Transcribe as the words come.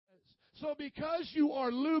So because you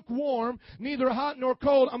are lukewarm, neither hot nor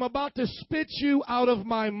cold, I'm about to spit you out of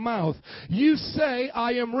my mouth. You say,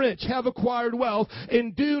 I am rich, have acquired wealth,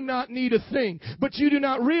 and do not need a thing. But you do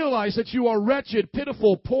not realize that you are wretched,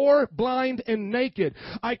 pitiful, poor, blind, and naked.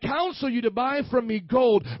 I counsel you to buy from me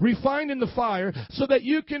gold, refined in the fire, so that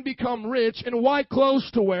you can become rich, and white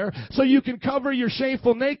clothes to wear, so you can cover your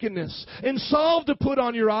shameful nakedness, and salve to put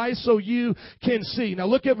on your eyes so you can see. Now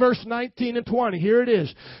look at verse 19 and 20. Here it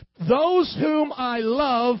is. Those whom I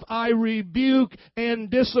love, I rebuke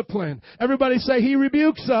and discipline. Everybody say, He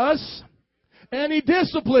rebukes us and He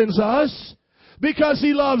disciplines us because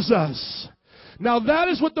He loves us. Now that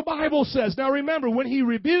is what the Bible says. Now remember, when He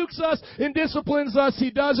rebukes us and disciplines us,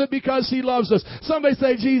 He does it because He loves us. Somebody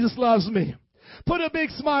say, Jesus loves me. Put a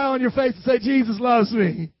big smile on your face and say, Jesus loves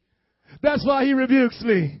me. That's why He rebukes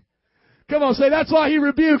me. Come on, say, that's why He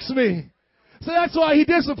rebukes me. Say, that's why He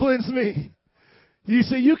disciplines me. You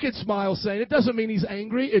see, you can smile saying it doesn't mean He's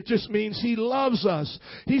angry. It just means He loves us.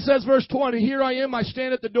 He says, verse 20, here I am, I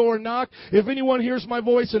stand at the door and knock. If anyone hears my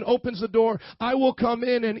voice and opens the door, I will come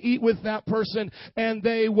in and eat with that person, and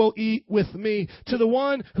they will eat with me. To the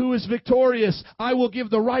one who is victorious, I will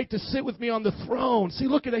give the right to sit with me on the throne. See,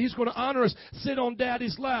 look at that. He's going to honor us, sit on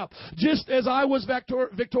Daddy's lap. Just as I was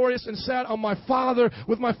victorious and sat on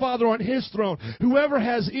with my Father on His throne. Whoever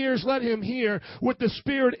has ears, let him hear what the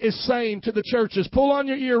Spirit is saying to the churches. Pull on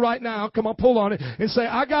your ear right now. Come on, pull on it and say,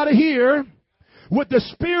 I got to hear what the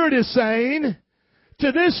Spirit is saying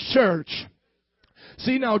to this church.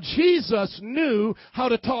 See, now Jesus knew how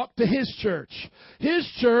to talk to His church. His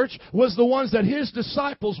church was the ones that His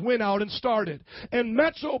disciples went out and started. And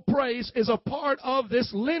Metro Praise is a part of this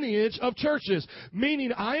lineage of churches.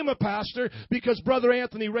 Meaning I am a pastor because Brother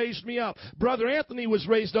Anthony raised me up. Brother Anthony was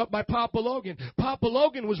raised up by Papa Logan. Papa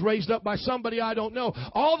Logan was raised up by somebody I don't know.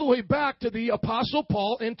 All the way back to the Apostle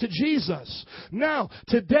Paul and to Jesus. Now,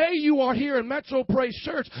 today you are here in Metro Praise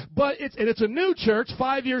Church, but it's a new church,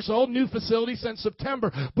 5 years old, new facility since September.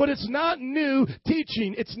 But it's not new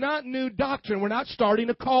teaching. It's not new doctrine. We're not starting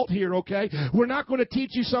a cult here, okay? We're not going to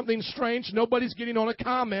teach you something strange. Nobody's getting on a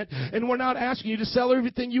comment. And we're not asking you to sell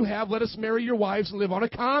everything you have. Let us marry your wives and live on a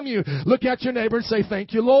commune. Look at your neighbor and say,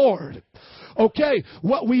 thank you, Lord. Okay,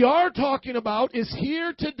 what we are talking about is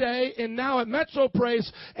here today and now at Metro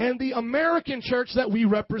Praise and the American church that we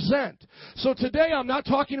represent. So today I'm not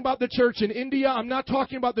talking about the church in India. I'm not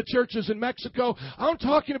talking about the churches in Mexico. I'm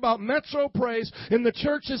talking about Metro Praise and the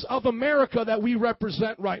churches of America that we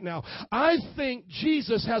represent right now. I think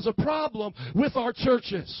Jesus has a problem with our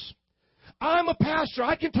churches. I'm a pastor.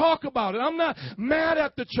 I can talk about it. I'm not mad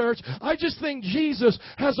at the church. I just think Jesus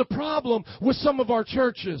has a problem with some of our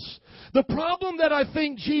churches. The problem that I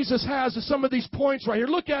think Jesus has is some of these points right here.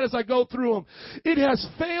 Look at it as I go through them. It has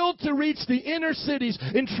failed to reach the inner cities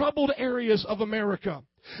in troubled areas of America.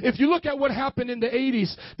 If you look at what happened in the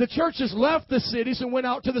 80s, the churches left the cities and went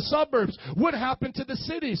out to the suburbs. What happened to the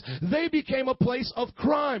cities? They became a place of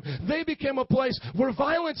crime. They became a place where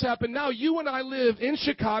violence happened. Now you and I live in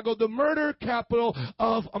Chicago, the murder capital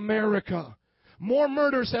of America. More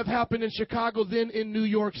murders have happened in Chicago than in New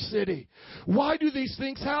York City. Why do these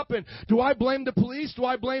things happen? Do I blame the police? Do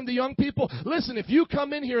I blame the young people? Listen, if you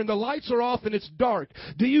come in here and the lights are off and it's dark,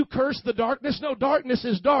 do you curse the darkness? No, darkness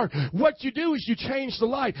is dark. What you do is you change the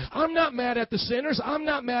light. I'm not mad at the sinners. I'm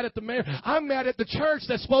not mad at the mayor. I'm mad at the church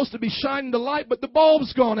that's supposed to be shining the light, but the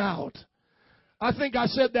bulb's gone out. I think I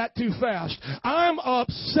said that too fast. I'm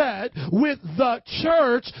upset with the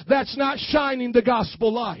church that's not shining the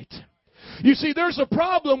gospel light. You see, there's a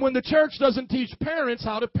problem when the church doesn't teach parents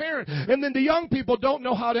how to parent. And then the young people don't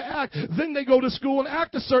know how to act. Then they go to school and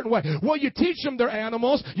act a certain way. Well, you teach them they're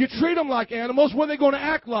animals. You treat them like animals. What are they going to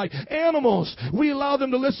act like? Animals. We allow them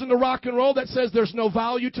to listen to rock and roll that says there's no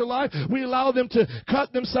value to life. We allow them to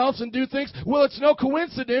cut themselves and do things. Well, it's no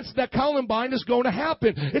coincidence that Columbine is going to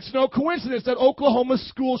happen. It's no coincidence that Oklahoma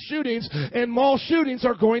school shootings and mall shootings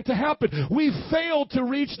are going to happen. We've failed to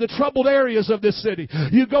reach the troubled areas of this city.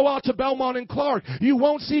 You go out to Belmont and Clark, you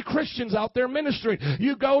won't see Christians out there ministering.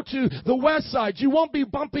 You go to the west side, you won't be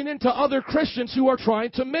bumping into other Christians who are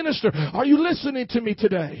trying to minister. Are you listening to me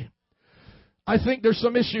today? I think there's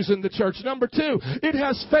some issues in the church. Number two, it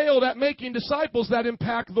has failed at making disciples that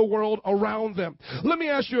impact the world around them. Let me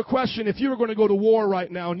ask you a question. If you were going to go to war right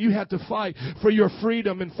now and you had to fight for your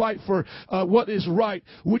freedom and fight for what is right,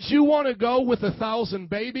 would you want to go with 1,000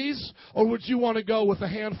 babies or would you want to go with a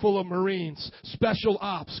handful of Marines? Special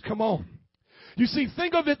ops. Come on. You see,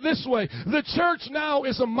 think of it this way. The church now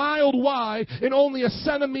is a mile wide and only a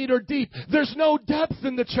centimeter deep. There's no depth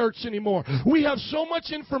in the church anymore. We have so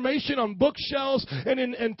much information on bookshelves and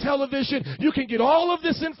in television. You can get all of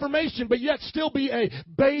this information, but yet still be a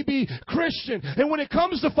baby Christian. And when it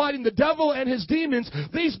comes to fighting the devil and his demons,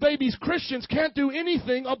 these babies Christians can't do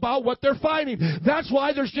anything about what they're fighting. That's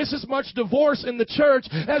why there's just as much divorce in the church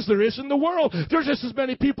as there is in the world. There's just as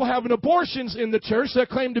many people having abortions in the church that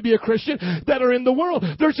claim to be a Christian that are in the world.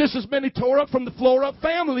 There's just as many tore up from the floor up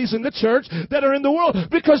families in the church that are in the world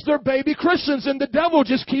because they're baby Christians and the devil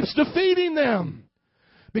just keeps defeating them.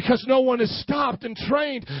 Because no one has stopped and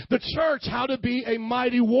trained the church how to be a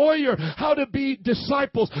mighty warrior, how to be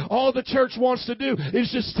disciples. All the church wants to do is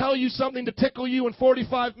just tell you something to tickle you in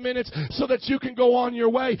 45 minutes so that you can go on your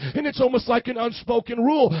way. And it's almost like an unspoken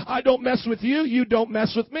rule. I don't mess with you. You don't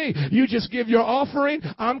mess with me. You just give your offering.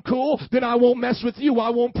 I'm cool. Then I won't mess with you.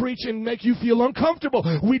 I won't preach and make you feel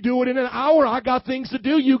uncomfortable. We do it in an hour. I got things to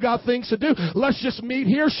do. You got things to do. Let's just meet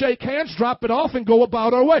here, shake hands, drop it off, and go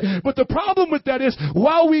about our way. But the problem with that is,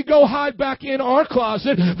 while we go hide back in our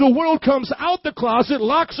closet, the world comes out the closet,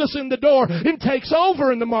 locks us in the door, and takes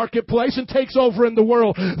over in the marketplace and takes over in the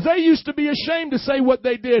world. They used to be ashamed to say what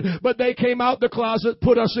they did, but they came out the closet,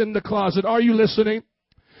 put us in the closet. Are you listening?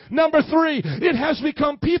 Number 3, it has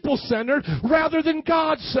become people-centered rather than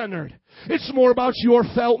God-centered. It's more about your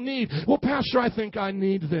felt need. Well, Pastor, I think I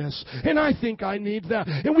need this, and I think I need that.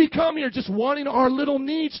 And we come here just wanting our little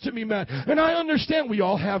needs to be met. And I understand we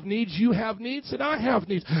all have needs. You have needs, and I have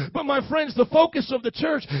needs. But my friends, the focus of the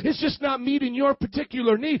church is just not meeting your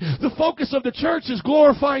particular need. The focus of the church is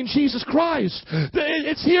glorifying Jesus Christ.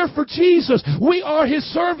 It's here for Jesus. We are His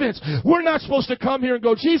servants. We're not supposed to come here and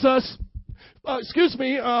go, Jesus, excuse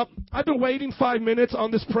me, I've been waiting 5 minutes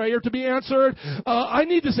on this prayer to be answered. I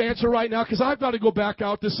need this answer right now because I've got to go back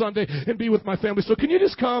out this Sunday and be with my family. So can you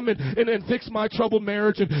just come and fix my troubled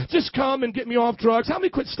marriage and just come and get me off drugs? Help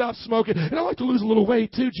me stop smoking. And I'd like to lose a little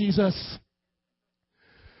weight too, Jesus.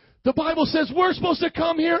 The Bible says we're supposed to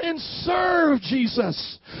come here and serve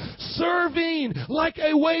Jesus. Serving like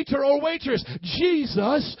a waiter or waitress.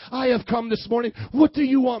 Jesus, I have come this morning. What do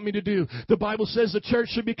you want me to do? The Bible says the church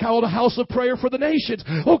should be called a house of prayer for the nations.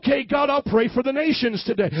 Okay, God, I'll pray for the nations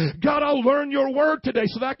today. God, I'll learn your word today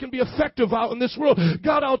so that can be effective out in this world.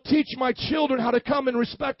 God, I'll teach my children how to come and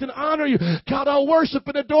respect and honor you. God, I'll worship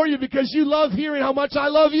and adore you because you love hearing how much I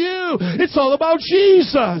love you. It's all about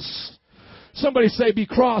Jesus. Somebody say, be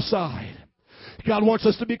cross-eyed. God wants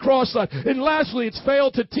us to be cross-eyed. And lastly, it's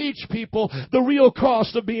failed to teach people the real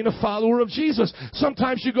cost of being a follower of Jesus.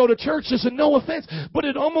 Sometimes you go to churches, and no offense, but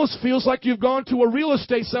it almost feels like you've gone to a real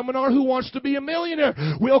estate seminar who wants to be a millionaire.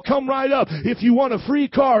 We'll come right up. If you want a free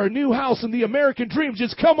car, a new house, and the American dream,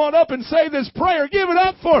 just come on up and say this prayer. Give it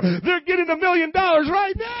up for her. They're getting $1 million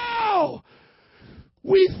right now.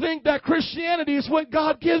 We think that Christianity is what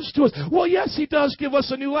God gives to us. Well, yes, He does give us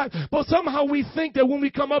a new life. But somehow we think that when we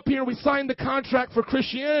come up here and we sign the contract for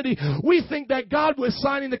Christianity, we think that God was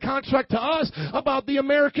signing the contract to us about the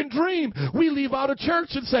American dream. We leave out of church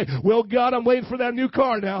and say, well, God, I'm waiting for that new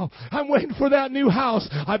car now. I'm waiting for that new house.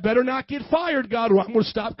 I better not get fired, God, or I'm going to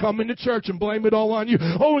stop coming to church and blame it all on you.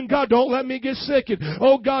 Oh, and God, don't let me get sick. And,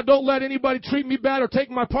 oh, God, don't let anybody treat me bad or take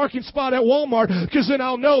my parking spot at Walmart because then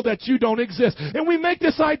I'll know that you don't exist. And we make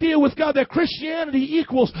this idea with God that Christianity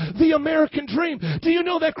equals the American dream. Do you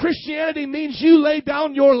know that Christianity means you lay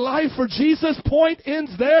down your life for Jesus? Point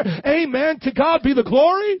ends there. Amen. To God be the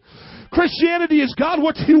glory. Christianity is, God,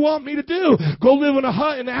 what do you want me to do? Go live in a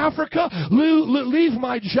hut in Africa? Leave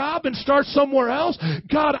my job and start somewhere else?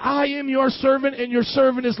 God, I am your servant and your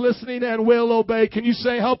servant is listening and will obey. Can you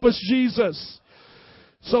say, help us, Jesus?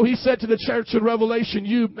 So He said to the church in Revelation,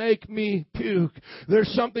 you make me puke.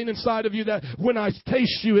 There's something inside of you that when I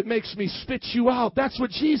taste you, it makes me spit you out. That's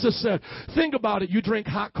what Jesus said. Think about it. You drink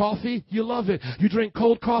hot coffee, you love it. You drink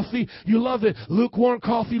cold coffee, you love it. Lukewarm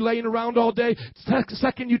coffee laying around all day.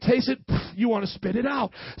 Second you taste it, you want to spit it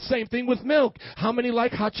out. Same thing with milk. How many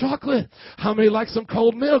like hot chocolate? How many like some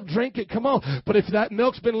cold milk? Drink it. Come on. But if that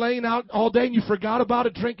milk's been laying out all day and you forgot about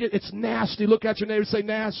it, drink it. It's nasty. Look at your neighbor and say,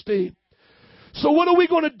 nasty. So what are we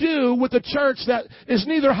going to do with a church that is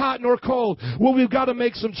neither hot nor cold? Well, we've got to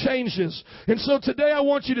make some changes. And so today I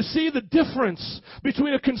want you to see the difference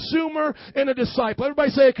between a consumer and a disciple.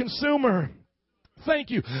 Everybody say a consumer.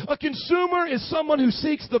 Thank you. A consumer is someone who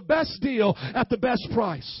seeks the best deal at the best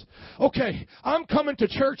price. Okay, I'm coming to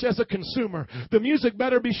church as a consumer. The music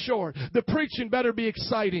better be short. The preaching better be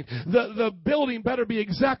exciting. The building better be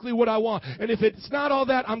exactly what I want. And if it's not all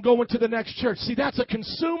that, I'm going to the next church. See, that's a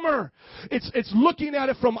consumer. It's looking at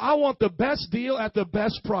it from, I want the best deal at the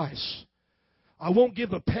best price. I won't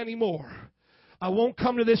give a penny more. I won't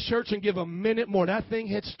come to this church and give a minute more. That thing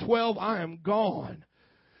hits 12, I am gone.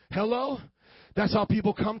 Hello? That's how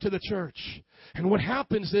people come to the church. And what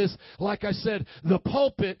happens is, like I said, the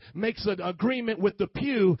pulpit makes an agreement with the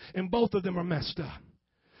pew, and both of them are messed up.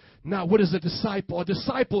 Now, what is a disciple? A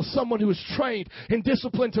disciple is someone who is trained and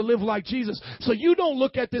disciplined to live like Jesus. So you don't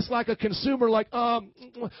look at this like a consumer, like, I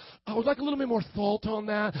would like a little bit more thought on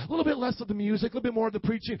that, a little bit less of the music, a little bit more of the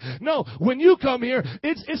preaching. No, when you come here,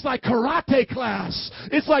 it's like karate class.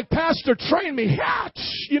 It's like, Pastor, train me.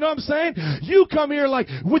 You know what I'm saying? You come here like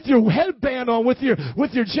with your headband on, with your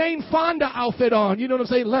Jane Fonda outfit on. You know what I'm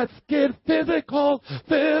saying? Let's get physical,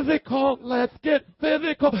 let's get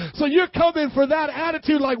physical. So you're coming for that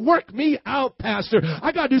attitude like, work me out, Pastor.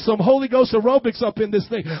 I got to do some Holy Ghost aerobics up in this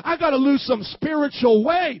thing. I got to lose some spiritual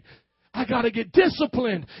weight. I got to get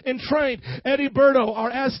disciplined and trained. Eddie Berto,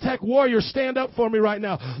 our Aztec warrior, stand up for me right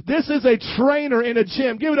now. This is a trainer in a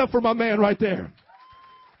gym. Give it up for my man right there.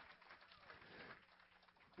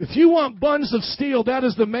 If you want buns of steel, that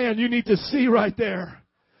is the man you need to see right there.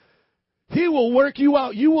 He will work you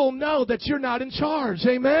out. You will know that you're not in charge.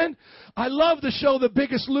 Amen? I love the show The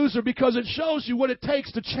Biggest Loser because it shows you what it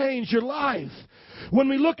takes to change your life. When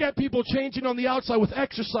we look at people changing on the outside with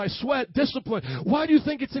exercise, sweat, discipline, why do you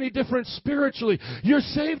think it's any different spiritually? You're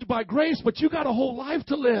saved by grace, but you got a whole life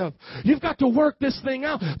to live. You've got to work this thing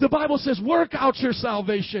out. The Bible says, work out your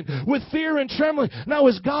salvation with fear and trembling. Now,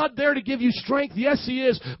 is God there to give you strength? Yes, He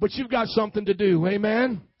is, but you've got something to do.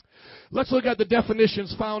 Amen? Let's look at the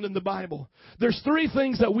definitions found in the Bible. There's three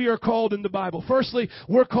things that we are called in the Bible. Firstly,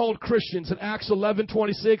 we're called Christians in Acts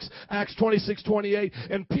 11:26, Acts 26:28,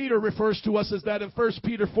 and Peter refers to us as that in 1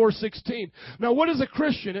 Peter 4:16. Now, what is a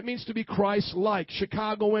Christian? It means to be Christ-like.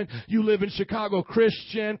 Chicagoan, you live in Chicago.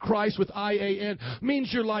 Christian, Christ with I-A-N,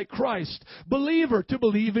 means you're like Christ. Believer, to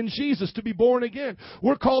believe in Jesus, to be born again.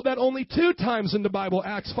 We're called that only 2 times in the Bible,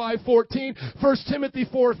 Acts 5:14, 1 Timothy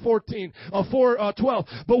 4:12.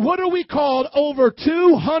 But what are we called over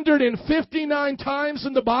 259 times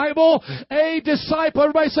in the Bible? A disciple.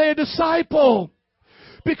 Everybody say a disciple.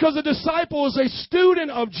 Because a disciple is a student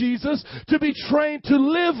of Jesus to be trained to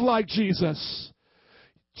live like Jesus.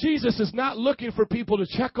 Jesus is not looking for people to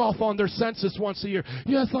check off on their census once a year.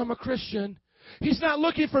 Yes, I'm a Christian. He's not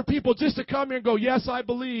looking for people just to come here and go, yes, I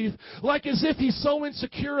believe. Like as if he's so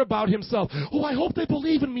insecure about himself. Oh, I hope they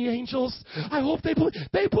believe in me, angels. I hope they believe.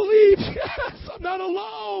 They believe. Yes, I'm not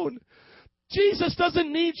alone. Jesus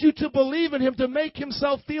doesn't need you to believe in Him to make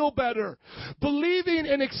Himself feel better. Believing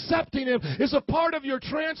and accepting Him is a part of your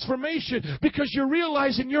transformation because you're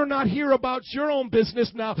realizing you're not here about your own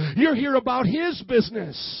business now. You're here about His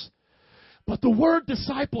business. But the word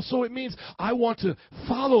disciple, so it means I want to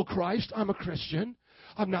follow Christ. I'm a Christian.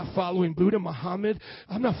 I'm not following Buddha, Muhammad.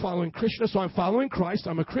 I'm not following Krishna, so I'm following Christ.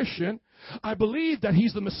 I'm a Christian. I believe that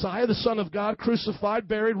He's the Messiah, the Son of God, crucified,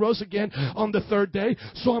 buried, rose again on the 3rd day.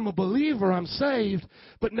 So I'm a believer. I'm saved.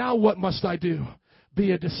 But now what must I do?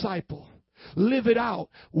 Be a disciple. Live it out.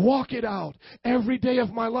 Walk it out every day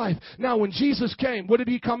of my life. Now, when Jesus came, what did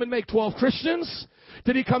He come and make? 12 Christians?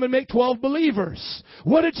 Did He come and make 12 believers?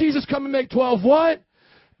 What did Jesus come and make? 12 what?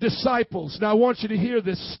 Disciples. Now, I want you to hear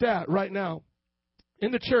this stat right now.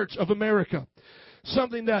 In the Church of America,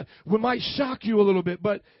 something that might shock you a little bit,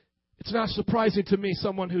 but it's not surprising to me,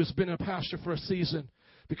 someone who's been a pastor for a season,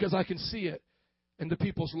 because I can see it in the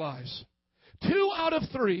people's lives. 2 out of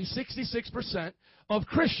 3, 66% of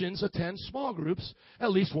Christians attend small groups at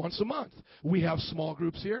least once a month. We have small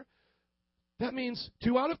groups here. That means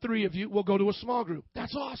 2 out of 3 of you will go to a small group.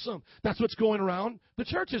 That's awesome. That's what's going around the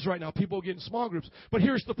churches right now. People get in small groups. But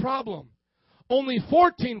here's the problem. Only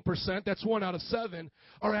 14%, that's 1 out of 7,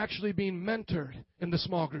 are actually being mentored in the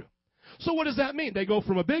small group. So what does that mean? They go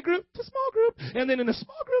from a big group to small group, and then in a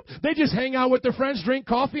small group, they just hang out with their friends, drink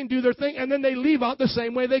coffee, and do their thing, and then they leave out the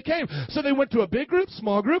same way they came. So they went to a big group,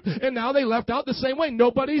 small group, and now they left out the same way.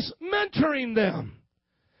 Nobody's mentoring them.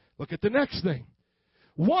 Look at the next thing.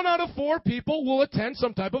 1 out of 4 people will attend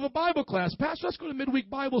some type of a Bible class. Pastor, let's go to midweek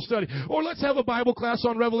Bible study. Or let's have a Bible class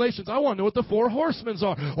on Revelations. I want to know what the 4 horsemen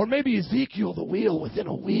are. Or maybe Ezekiel, the wheel within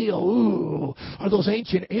a wheel. Ooh, are those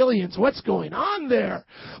ancient aliens? What's going on there?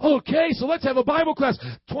 Okay, so let's have a Bible class.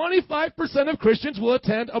 25% of Christians will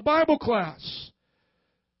attend a Bible class.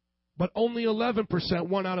 But only 11%,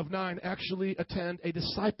 1 out of 9, actually attend a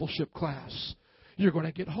discipleship class. You're going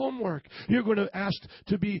to get homework. You're going to be asked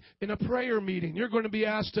to be in a prayer meeting. You're going to be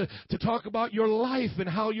asked to talk about your life and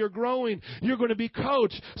how you're growing. You're going to be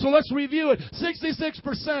coached. So let's review it.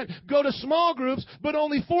 66% go to small groups, but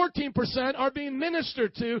only 14% are being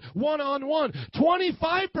ministered to one-on-one.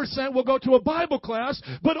 25% will go to a Bible class,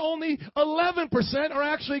 but only 11% are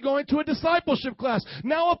actually going to a discipleship class.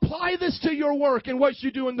 Now apply this to your work and what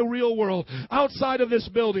you do in the real world outside of this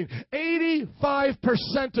building.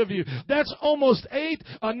 85% of you, that's almost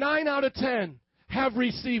 9 out of 10, have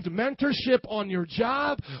received mentorship on your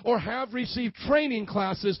job or have received training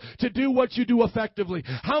classes to do what you do effectively.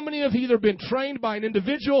 How many have either been trained by an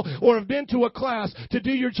individual or have been to a class to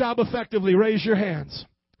do your job effectively? Raise your hands.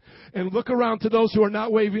 And look around to those who are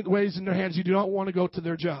not raising their hands. You do not want to go to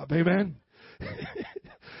their job. Amen?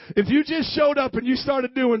 If you just showed up and you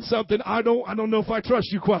started doing something, I don't know if I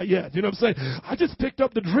trust you quite yet. You know what I'm saying? I just picked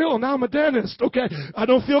up the drill and now I'm a dentist. Okay, I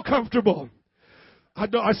don't feel comfortable.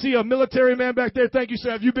 I see a military man back there. Thank you,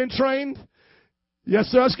 sir. Have you been trained? Yes,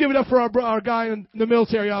 sir. Let's give it up for our guy in the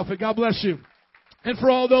military outfit. God bless you. And for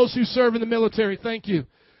all those who serve in the military, thank you.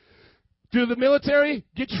 Do the military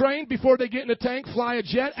get trained before they get in a tank, fly a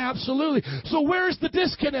jet? Absolutely. So where's the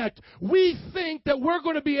disconnect? We think that we're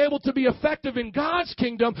going to be able to be effective in God's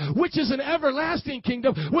kingdom, which is an everlasting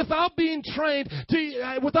kingdom, without being trained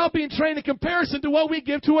in comparison to what we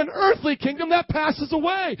give to an earthly kingdom that passes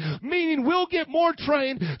away. Meaning we'll get more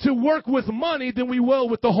trained to work with money than we will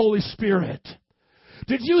with the Holy Spirit.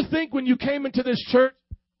 Did you think when you came into this church,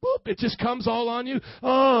 boop, it just comes all on you?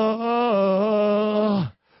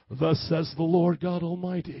 Thus says the Lord God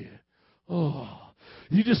Almighty.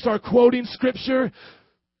 You just start quoting Scripture.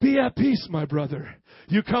 Be at peace, my brother.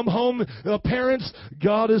 You come home, parents,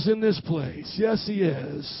 God is in this place. Yes, He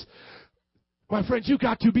is. My friends, you've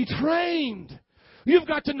got to be trained. You've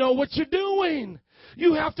got to know what you're doing.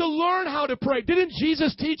 You have to learn how to pray. Didn't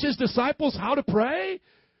Jesus teach His disciples how to pray?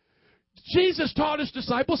 Jesus taught His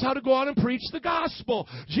disciples how to go out and preach the gospel.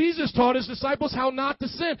 Jesus taught His disciples how not to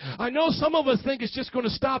sin. I know some of us think it's just going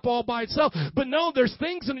to stop all by itself. But no, there's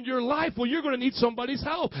things in your life where you're going to need somebody's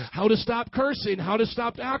help. How to stop cursing. How to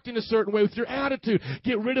stop acting a certain way with your attitude.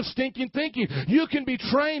 Get rid of stinking thinking. You can be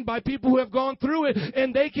trained by people who have gone through it,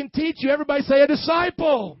 and they can teach you. Everybody say a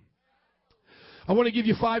disciple. I want to give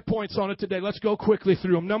you 5 points on it today. Let's go quickly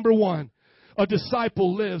through them. Number 1, a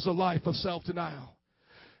disciple lives a life of self-denial.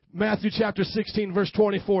 Matthew chapter 16, verse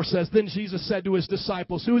 24 says, Then Jesus said to His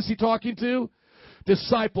disciples, who is He talking to?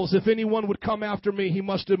 Disciples, if anyone would come after me, he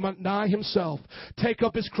must deny himself, take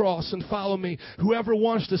up his cross, and follow me. Whoever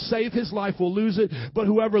wants to save his life will lose it, but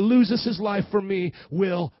whoever loses his life for me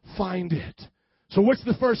will find it. So what's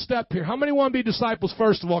the first step here? How many want to be disciples,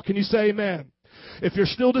 first of all? Can you say amen? If you're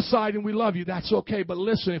still deciding, we love you, that's okay. But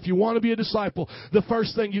listen, if you want to be a disciple, the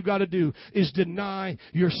first thing you've got to do is deny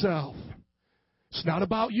yourself. It's not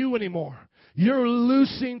about you anymore. You're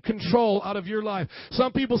losing control out of your life.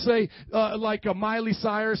 Some people say, like Miley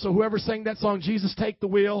Cyrus or whoever sang that song, Jesus Take the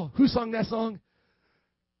Wheel. Who sung that song?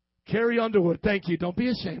 Carrie Underwood. Thank you. Don't be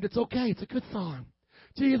ashamed. It's okay. It's a good song.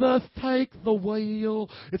 Jesus take the wheel.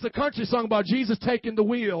 It's a country song about Jesus taking the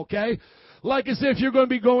wheel, okay? Like as if you're going to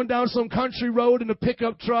be going down some country road in a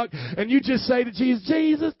pickup truck and you just say to Jesus,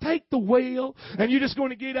 Jesus, take the wheel. And you're just going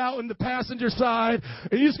to get out on the passenger side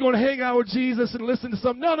and you're just going to hang out with Jesus and listen to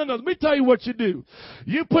something. No. Let me tell you what you do.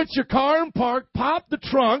 You put your car in park, pop the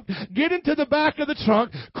trunk, get into the back of the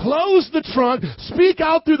trunk, close the trunk, speak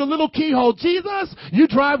out through the little keyhole. Jesus, you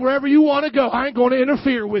drive wherever you want to go. I ain't going to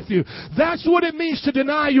interfere with you. That's what it means to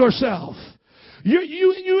deny yourself.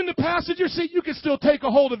 You in the passenger seat, you can still take a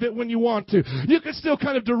hold of it when you want to. You can still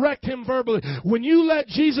kind of direct Him verbally. When you let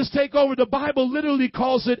Jesus take over, the Bible literally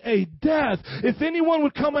calls it a death. If anyone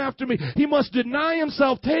would come after me, he must deny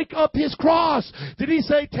himself, take up his cross. Did He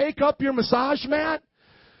say take up your massage mat?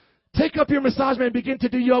 Take up your massage mat and begin to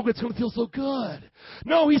do yoga. It's going to feel so good.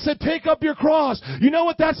 No, He said take up your cross. You know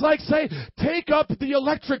what that's like? Say, take up the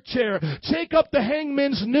electric chair. Take up the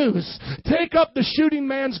hangman's noose. Take up the shooting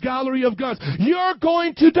man's gallery of guns. You're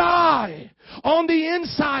going to die. On the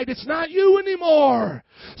inside, it's not you anymore.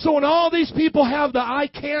 So when all these people have the I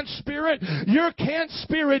can't spirit, your can't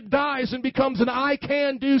spirit dies and becomes an I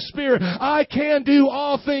can do spirit. I can do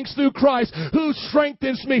all things through Christ who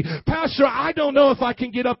strengthens me. Pastor, I don't know if I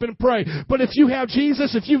can get up and pray. pray. But if you have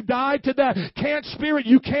Jesus, if you've died to that can't spirit,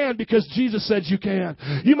 you can because Jesus said you can.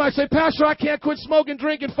 You might say, Pastor, I can't quit smoking,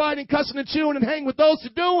 drinking, fighting, cussing, and chewing and hang with those who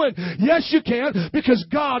doing. Yes, you can because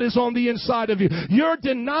God is on the inside of you. You're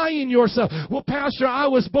denying yourself. Well, Pastor, I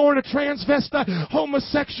was born a transvestite,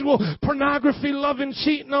 homosexual, pornography-loving,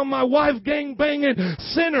 cheating on my wife, gang-banging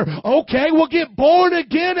sinner. Okay, well, get born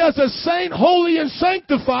again as a saint, holy and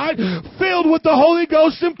sanctified, filled with the Holy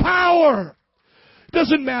Ghost and power.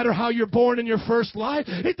 Doesn't matter how you're born in your first life.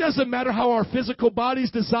 It doesn't matter how our physical bodies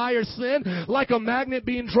desire sin, like a magnet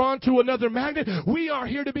being drawn to another magnet. We are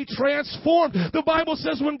here to be transformed. The Bible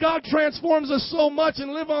says when God transforms us so much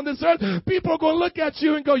and live on this earth, people are going to look at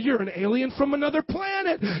you and go, you're an alien from another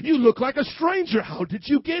planet. You look like a stranger. How did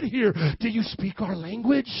you get here? Do you speak our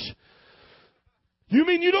language? You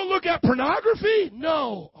mean you don't look at pornography?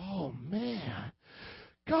 No. Oh, man.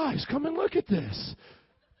 Guys, come and look at this.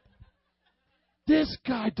 This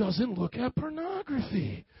guy doesn't look at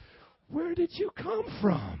pornography. Where did you come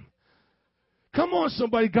from? Come on,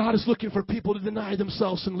 somebody. God is looking for people to deny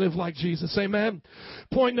themselves and live like Jesus. Amen.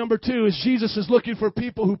 Point number 2 is Jesus is looking for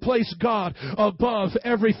people who place God above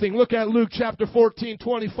everything. Look at Luke chapter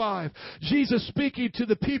 14:25. Jesus speaking to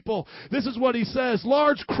the people. This is what he says.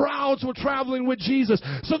 Large crowds were traveling with Jesus.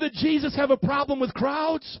 So did Jesus have a problem with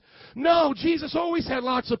crowds? No, Jesus always had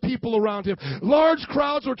lots of people around him. Large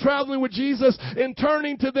crowds were traveling with Jesus, and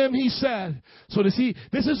turning to them, he said. So this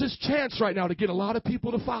is his chance right now to get a lot of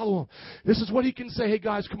people to follow him. This is what he can say, hey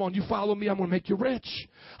guys, come on, you follow me, I'm going to make you rich.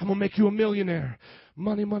 I'm going to make you a millionaire.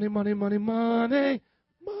 Money, money, money, money, money,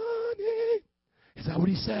 money. Is that what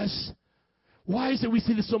he says? Why is it we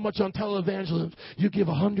see this so much on televangelism? You give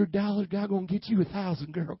 $100, God going to get you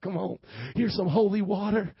 1,000, girl. Come on. Here's some holy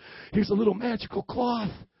water. Here's a little magical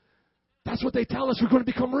cloth. That's what they tell us. We're going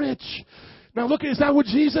to become rich. Now look, is that what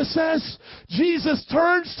Jesus says? Jesus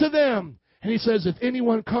turns to them and he says, if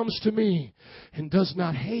anyone comes to me and does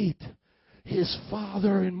not hate his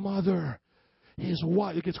father and mother, his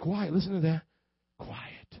wife. It gets quiet. Listen to that.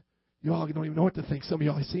 Quiet. Y'all don't even know what to think. Some of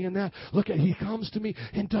y'all are seeing that. Look at, he comes to me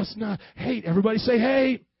and does not hate. Everybody say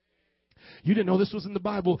hate. You didn't know this was in the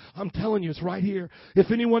Bible. I'm telling you, it's right here. If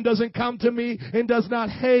anyone doesn't come to me and does not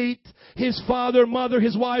hate his father, mother,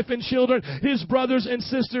 his wife and children, his brothers and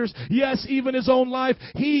sisters, yes, even his own life,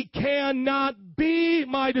 he cannot be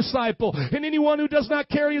my disciple. And anyone who does not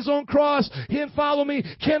carry his own cross and follow me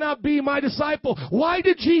cannot be my disciple. Why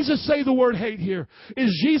did Jesus say the word hate here?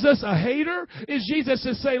 Is Jesus a hater? Is Jesus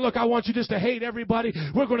to say, look, I want you just to hate everybody.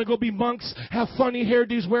 We're going to go be monks, have funny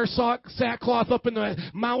hairdos, wear sackcloth up in the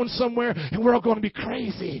mountain somewhere, and we're all going to be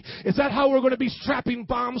crazy. Is that how we're going to be strapping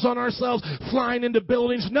bombs on ourselves, flying into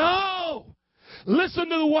buildings? No! Listen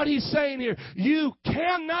to what he's saying here. You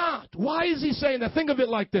cannot. Why is he saying that? Think of it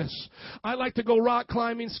like this. I like to go rock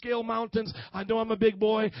climbing, scale mountains. I know I'm a big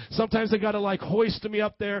boy. Sometimes they got to like hoist me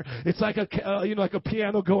up there. It's like like a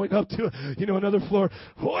piano going up to, another floor.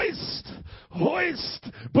 Hoist.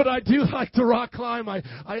 But I do like to rock climb.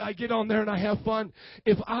 I get on there and I have fun.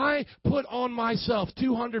 If I put on myself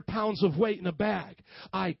 200 pounds of weight in a bag,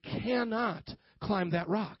 I cannot climb that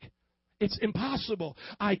rock. It's impossible.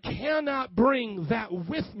 I cannot bring that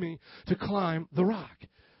with me to climb the rock.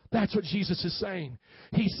 That's what Jesus is saying.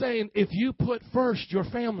 He's saying if you put first your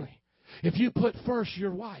family, if you put first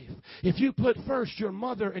your wife, if you put first your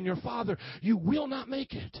mother and your father, you will not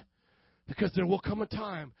make it. Because there will come a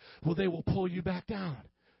time where they will pull you back down.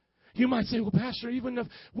 You might say, well, Pastor,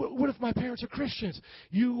 what if my parents are Christians?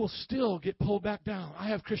 You will still get pulled back down. I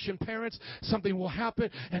have Christian parents. Something will happen,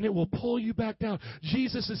 and it will pull you back down.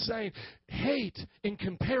 Jesus is saying, hate in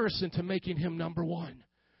comparison to making him number one.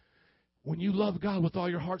 When you love God with all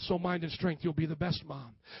your heart, soul, mind, and strength, you'll be the best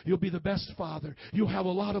mom. You'll be the best father. You'll have a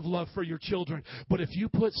lot of love for your children. But if you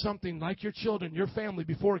put something like your children, your family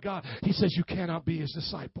before God, he says you cannot be his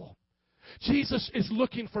disciple. Jesus is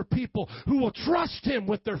looking for people who will trust him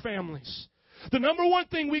with their families. The number one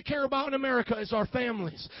thing we care about in America is our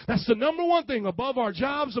families. That's the number one thing. Above our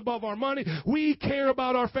jobs, above our money, we care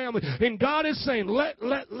about our family. And God is saying, let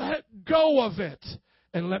go of it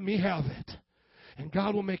and let me have it. And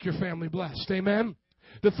God will make your family blessed. Amen?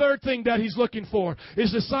 The third thing that he's looking for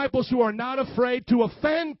is disciples who are not afraid to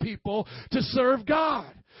offend people to serve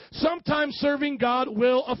God. Sometimes serving God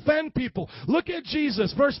will offend people. Look at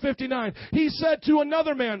Jesus, verse 59. He said to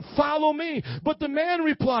another man, follow me. But the man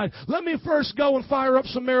replied, let me first go and fire up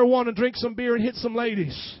some marijuana, drink some beer, and hit some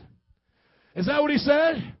ladies. Is that what he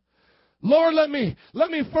said? Lord, let me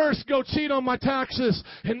first go cheat on my taxes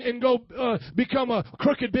and go become a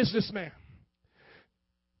crooked businessman.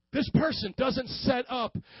 This person doesn't set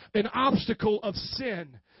up an obstacle of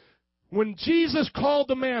sin When Jesus called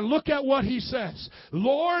the man, look at what he says.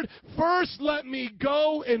 Lord, first let me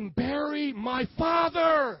go and bury my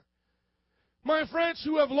father. My friends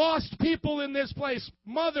who have lost people in this place,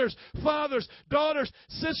 mothers, fathers, daughters,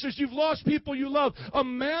 sisters, you've lost people you love.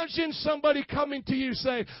 Imagine somebody coming to you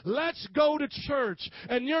saying, let's go to church.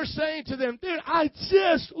 And you're saying to them, dude, I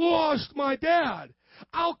just lost my dad.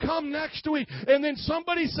 I'll come next week. And then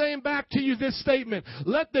somebody saying back to you this statement,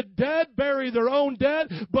 let the dead bury their own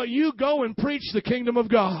dead, but you go and preach the kingdom of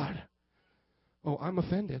God. Oh, I'm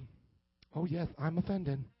offended. Oh, yes, I'm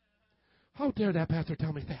offended. How dare that pastor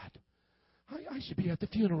tell me that? I should be at the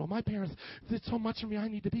funeral. My parents did so much for me, I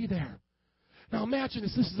need to be there. Now imagine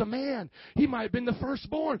this. This is a man. He might have been the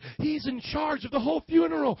firstborn. He's in charge of the whole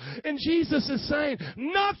funeral. And Jesus is saying,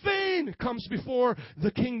 nothing comes before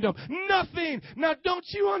the kingdom. Nothing. Now don't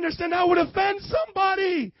you understand? That would offend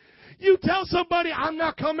somebody. You tell somebody, I'm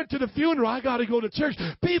not coming to the funeral. I got to go to church.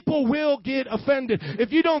 People will get offended.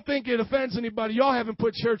 If you don't think it offends anybody, y'all haven't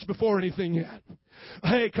put church before anything yet.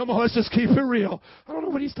 Hey, come on, let's just keep it real. I don't know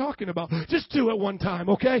what he's talking about. Just do it one time,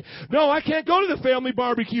 okay? No, I can't go to the family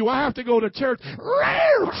barbecue. I have to go to church.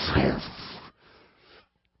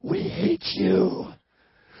 We hate you.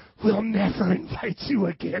 We'll never invite you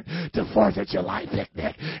again to 4th of July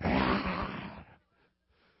picnic.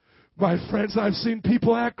 My friends, I've seen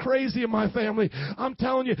people act crazy in my family. I'm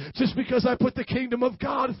telling you, just because I put the kingdom of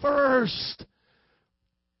God first.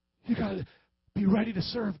 You got to be ready to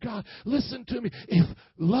serve God. Listen to me. If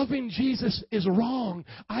loving Jesus is wrong,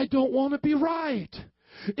 I don't want to be right.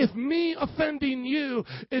 If me offending you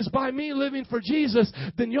is by me living for Jesus,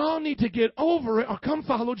 then y'all need to get over it or come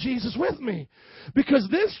follow Jesus with me. Because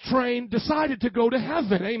this train decided to go to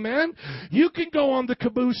heaven. Amen? You can go on the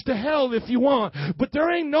caboose to hell if you want, but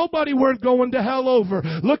there ain't nobody worth going to hell over.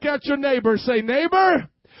 Look at your neighbor. Say, neighbor,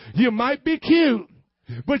 you might be cute,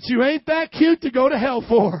 but you ain't that cute to go to hell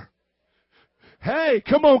for. Hey,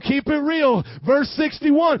 come on, keep it real. Verse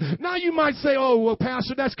 61. Now you might say, oh, well,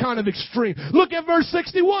 Pastor, that's kind of extreme. Look at verse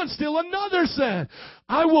 61. Still another said,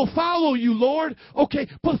 I will follow you, Lord. Okay,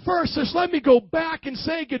 but first, just let me go back and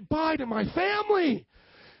say goodbye to my family.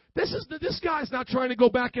 This guy's not trying to go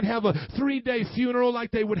back and have a 3-day funeral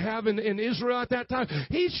like they would have in Israel at that time.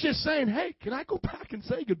 He's just saying, hey, can I go back and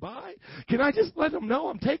say goodbye? Can I just let them know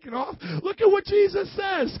I'm taking off? Look at what Jesus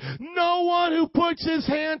says. No one who puts his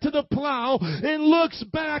hand to the plow and looks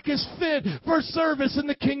back is fit for service in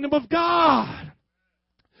the kingdom of God.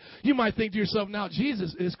 You might think to yourself, now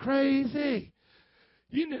Jesus is crazy.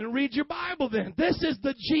 You didn't read your Bible then. This is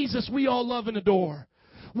the Jesus we all love and adore.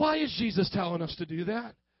 Why is Jesus telling us to do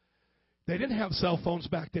that? They didn't have cell phones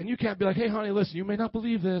back then. You can't be like, hey, honey, listen, you may not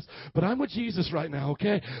believe this, but I'm with Jesus right now,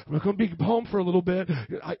 okay? I'm going to be home for a little bit.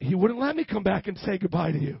 He wouldn't let me come back and say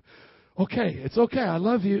goodbye to you. Okay, it's okay. I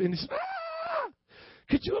love you. And he's,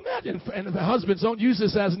 could you imagine? And the husbands, don't use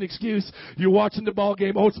this as an excuse. You're watching the ball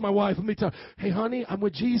game. Oh, it's my wife. Let me tell you. Hey, honey, I'm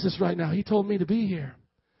with Jesus right now. He told me to be here.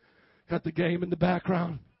 Got the game in the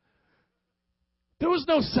background. There was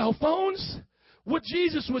no cell phones. What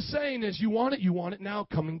Jesus was saying is, you want it now,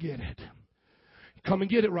 come and get it. Come and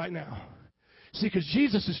get it right now. See, because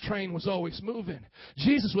Jesus' train was always moving.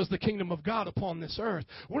 Jesus was the kingdom of God upon this earth.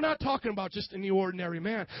 We're not talking about just any ordinary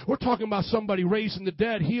man. We're talking about somebody raising the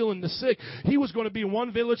dead, healing the sick. He was going to be in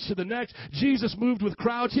one village to the next. Jesus moved with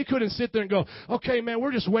crowds. He couldn't sit there and go, okay, man,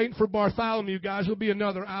 we're just waiting for Bartholomew, guys. It'll be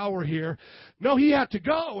another hour here. No, he had to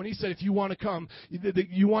go. And he said, if you want to come,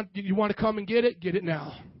 you want to come and get it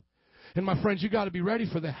now. And my friends, you got to be ready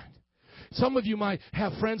for that. Some of you might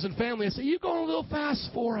have friends and family and say, you're going a little fast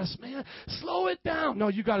for us, man. Slow it down. No,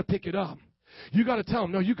 you got to pick it up. You got to tell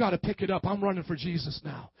them, no, you got to pick it up. I'm running for Jesus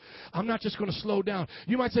now. I'm not just going to slow down.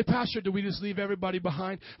 You might say, Pastor, do we just leave everybody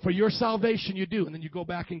behind? For your salvation, you do. And then you go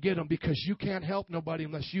back and get them because you can't help nobody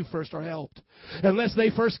unless you first are helped. Unless they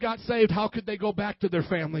first got saved, how could they go back to their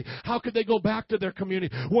family? How could they go back to their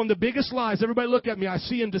community? One of the biggest lies, everybody look at me, I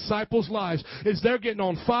see in disciples' lives, is they're getting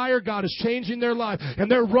on fire. God is changing their life.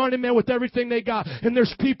 And they're running, man, with everything they got. And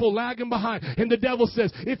there's people lagging behind. And the devil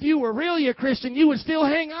says, if you were really a Christian, you would still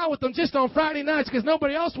hang out with them just on Friday nights because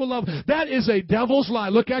nobody else will love them. That is a devil's lie.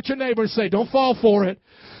 Look at your neighbor and say, don't fall for it.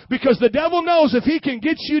 Because the devil knows if he can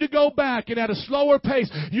get you to go back and at a slower pace,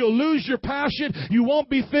 you'll lose your passion. You won't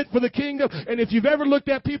be fit for the kingdom. And if you've ever looked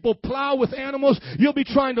at people plow with animals, you'll be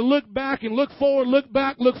trying to look back and look forward, look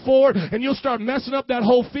back, look forward, and you'll start messing up that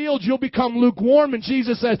whole field. You'll become lukewarm. And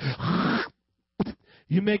Jesus says,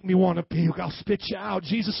 you make me want to puke. I'll spit you out.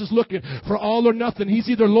 Jesus is looking for all or nothing. He's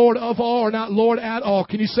either Lord of all or not Lord at all.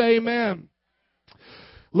 Can you say amen?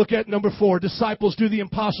 Look at number 4. Disciples do the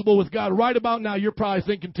impossible with God. Right about now, you're probably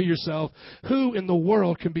thinking to yourself, who in the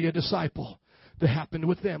world can be a disciple? That happened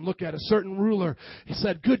with them. Look at a certain ruler. He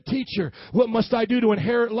said, good teacher, what must I do to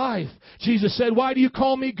inherit life? Jesus said, why do you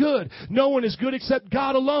call me good? No one is good except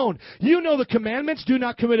God alone. You know the commandments. Do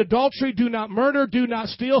not commit adultery. Do not murder. Do not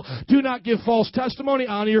steal. Do not give false testimony.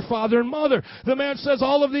 Honor your father and mother. The man says,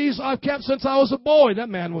 all of these I've kept since I was a boy. That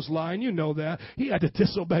man was lying. You know that. He had to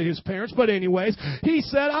disobey his parents. But anyways, he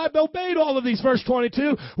said, I've obeyed all of these. Verse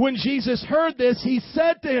 22, when Jesus heard this, he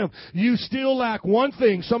said to him, you still lack one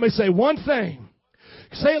thing. Somebody say one thing.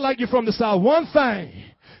 Say it like you're from the South. One thing.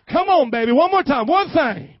 Come on, baby. One more time. One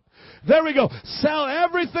thing. There we go. Sell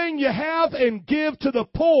everything you have and give to the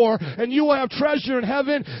poor, and you will have treasure in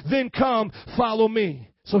heaven. Then come, follow me.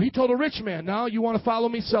 So he told a rich man, now you want to follow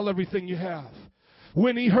me? Sell everything you have.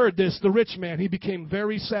 When he heard this, the rich man, he became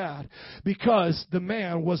very sad because the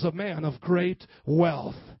man was a man of great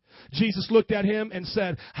wealth. Jesus looked at him and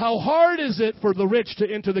said, how hard is it for the rich to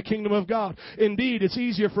enter the kingdom of God? Indeed, it's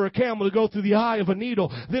easier for a camel to go through the eye of a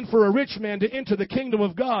needle than for a rich man to enter the kingdom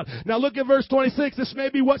of God. Now look at verse 26. This may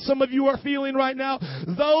be what some of you are feeling right now.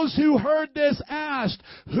 Those who heard this asked,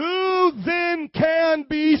 who then can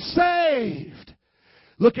be saved?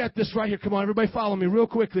 Look at this right here. Come on, everybody follow me real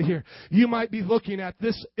quickly here. You might be looking at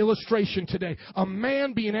this illustration today. A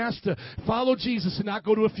man being asked to follow Jesus and not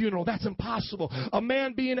go to a funeral. That's impossible. A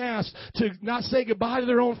man being asked to not say goodbye to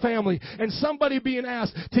their own family. And somebody being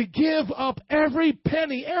asked to give up every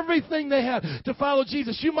penny, everything they had to follow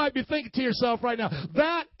Jesus. You might be thinking to yourself right now,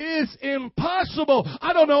 that is impossible.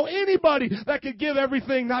 I don't know anybody that could give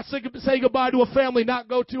everything, not say goodbye to a family, not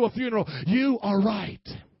go to a funeral. You are right.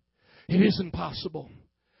 It is impossible.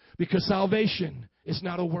 Because salvation is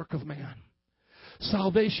not a work of man.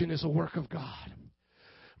 Salvation is a work of God.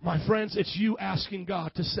 My friends, it's you asking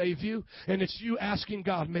God to save you, and it's you asking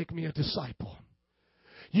God, make me a disciple.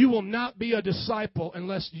 You will not be a disciple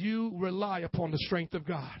unless you rely upon the strength of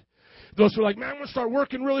God. Those who are like, man, I'm going to start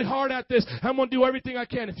working really hard at this. I'm going to do everything I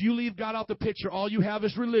can. If you leave God out the picture, all you have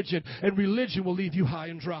is religion, and religion will leave you high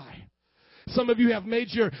and dry. Some of you have made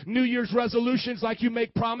your New Year's resolutions like you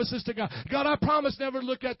make promises to God. God, I promise never to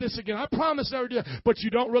look at this again. I promise never to do that. But you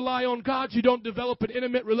don't rely on God. You don't develop an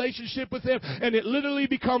intimate relationship with Him. And it literally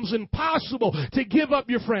becomes impossible to give up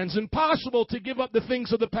your friends. Impossible to give up the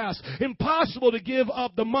things of the past. Impossible to give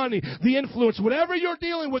up the money, the influence. Whatever you're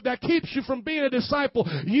dealing with that keeps you from being a disciple,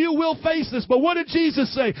 you will face this. But what did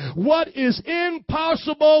Jesus say? What is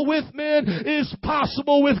impossible with men is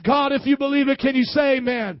possible with God. If you believe it, can you say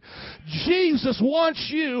amen? Jesus wants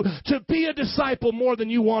you to be a disciple more than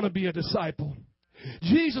you want to be a disciple.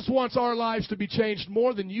 Jesus wants our lives to be changed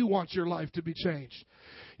more than you want your life to be changed.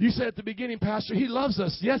 You said at the beginning, Pastor, He loves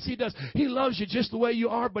us. Yes, He does. He loves you just the way you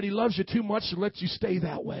are, but He loves you too much to let you stay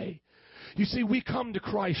that way. You see, we come to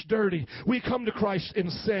Christ dirty. We come to Christ in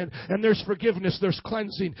sin. And there's forgiveness. There's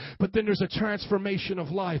cleansing. But then there's a transformation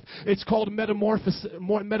of life. It's called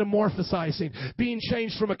metamorphosizing. Being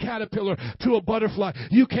changed from a caterpillar to a butterfly.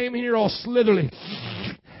 You came here all slitherly.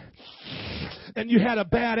 And you had a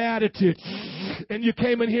bad attitude. And you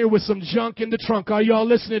came in here with some junk in the trunk. Are y'all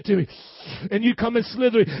listening to me? And you come in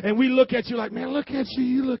slithery. And we look at you like, man, look at you.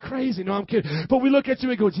 You look crazy. No, I'm kidding. But we look at you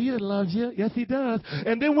and go, Jesus loves you. Yes, He does.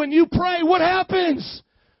 And then when you pray, what happens?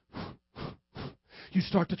 You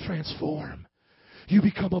start to transform. You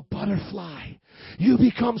become a butterfly. You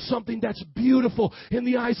become something that's beautiful in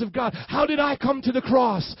the eyes of God. How did I come to the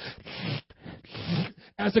cross?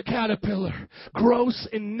 As a caterpillar, gross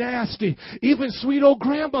and nasty. Even sweet old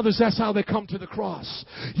grandmothers, that's how they come to the cross.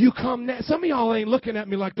 You come, some of y'all ain't looking at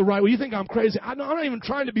me like the right way. You think I'm crazy. I'm not even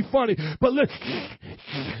trying to be funny. But look,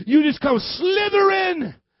 you just come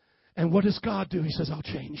slithering. And what does God do? He says, I'll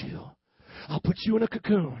change you. I'll put you in a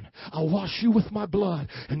cocoon. I'll wash you with my blood,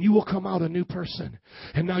 and you will come out a new person.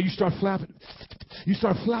 And now you start flapping. You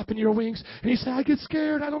start flapping your wings, and you say, I get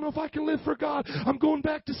scared. I don't know if I can live for God. I'm going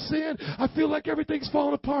back to sin. I feel like everything's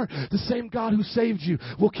falling apart. The same God who saved you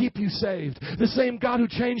will keep you saved. The same God who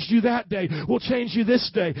changed you that day will change you this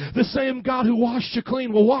day. The same God who washed you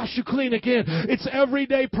clean will wash you clean again. It's an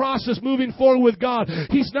everyday process moving forward with God.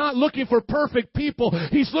 He's not looking for perfect people.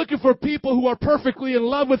 He's looking for people who are perfectly in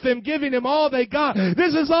love with Him, giving Him all they got.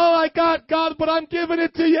 This is all I got, God, but I'm giving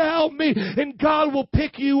it to you. Help me. And God will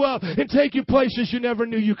pick you up and take you places you never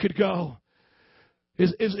knew you could go.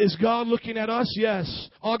 Is God looking at us? Yes.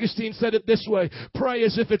 Augustine said it this way. Pray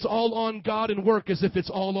as if it's all on God and work as if it's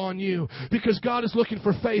all on you. Because God is looking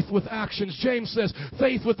for faith with actions. James says,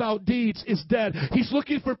 faith without deeds is dead. He's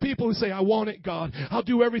looking for people who say, I want it, God. I'll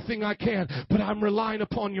do everything I can, but I'm relying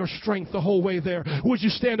upon your strength the whole way there. Would you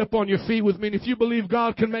stand up on your feet with me? And if you believe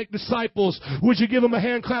God can make disciples, would you give them a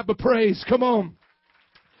hand clap of praise? Come on.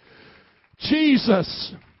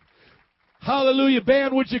 Jesus. Hallelujah.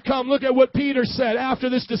 Band, would you come? Look at what Peter said after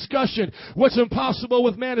this discussion. What's impossible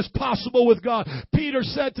with man is possible with God. Peter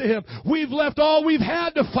said to him, we've left all we've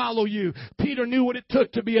had to follow you. Peter knew what it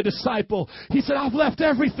took to be a disciple. He said, I've left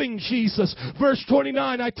everything, Jesus. Verse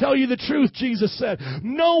 29, I tell you the truth, Jesus said.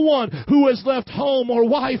 No one who has left home or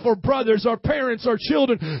wife or brothers or parents or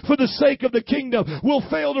children for the sake of the kingdom will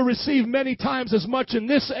fail to receive many times as much in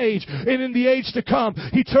this age and in the age to come,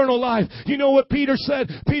 eternal life. You know what Peter said?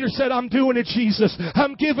 Peter said, I'm doing it, Jesus.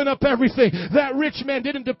 I'm giving up everything. That rich man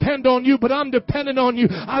didn't depend on you, but I'm dependent on you.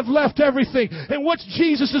 I've left everything. And what's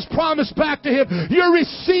Jesus' promise back to him? You're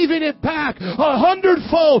receiving it back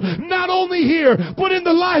 100-fold, not only here, but in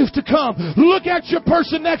the life to come. Look at your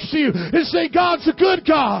person next to you and say, God's a good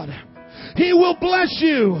God. He will bless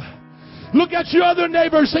you. Look at your other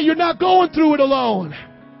neighbor and say, you're not going through it alone.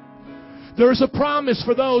 There is a promise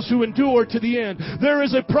for those who endure to the end. There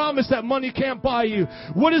is a promise that money can't buy you.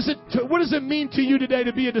 What does it mean to you today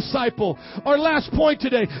to be a disciple? Our last point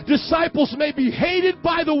today. Disciples may be hated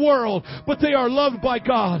by the world, but they are loved by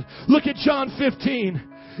God. Look at John 15.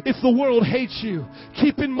 If the world hates you,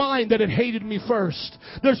 keep in mind that it hated me first.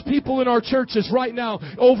 There's people in our churches right now,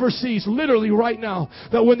 overseas, literally right now,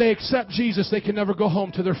 that when they accept Jesus, they can never go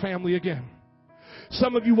home to their family again.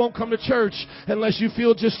 Some of you won't come to church unless you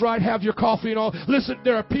feel just right, have your coffee and all. Listen,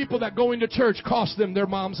 there are people that going to church cost them their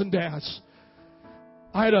moms and dads.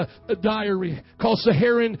 I had a diary called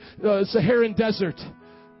Saharan Desert.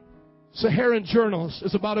 Saharan Journals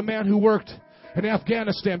is about a man who worked in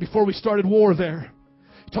Afghanistan before we started war there.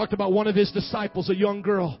 He talked about one of his disciples, a young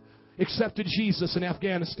girl, accepted Jesus in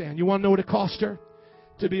Afghanistan. You want to know what it cost her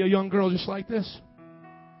to be a young girl just like this?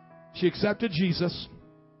 She accepted Jesus.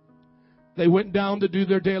 They went down to do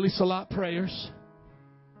their daily salat prayers,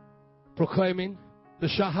 proclaiming the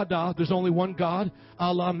Shahada. There's only one God,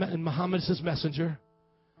 Allah, and Muhammad is his messenger.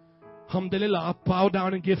 Alhamdulillah, bow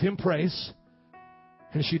down and give him praise.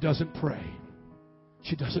 And she doesn't pray.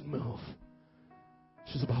 She doesn't move.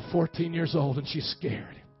 She's about 14 years old and she's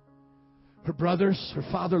scared. Her brothers, her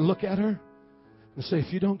father look at her and say,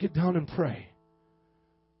 if you don't get down and pray,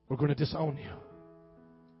 we're going to disown you.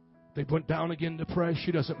 They went down again to pray.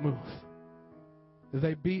 She doesn't move.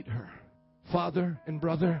 They beat her. Father and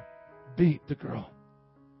brother beat the girl.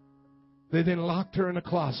 They then locked her in a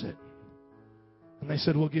closet. And they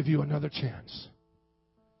said, we'll give you another chance.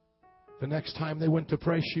 The next time they went to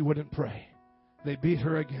pray, she wouldn't pray. They beat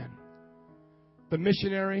her again. The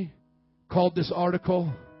missionary called this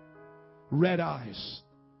article Red Eyes.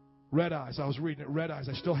 Red Eyes. I was reading it. Red Eyes.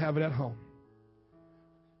 I still have it at home.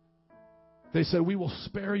 They said, we will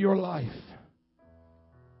spare your life.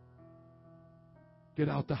 Get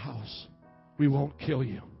out the house. We won't kill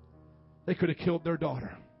you. They could have killed their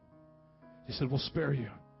daughter. He said, we'll spare you.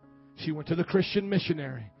 She went to the Christian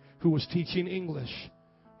missionary who was teaching English.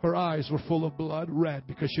 Her eyes were full of blood, red,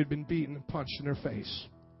 because she had been beaten and punched in her face.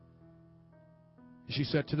 She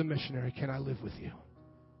said to the missionary, can I live with you?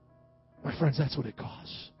 My friends, that's what it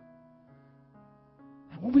costs.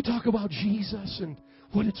 And when we talk about Jesus and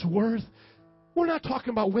what it's worth, we're not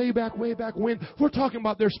talking about way back when. We're talking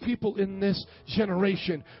about there's people in this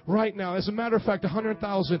generation right now. As a matter of fact,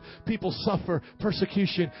 100,000 people suffer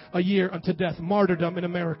persecution a year unto death. Martyrdom in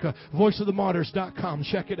America. VoiceOfTheMartyrs.com.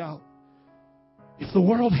 Check it out. If the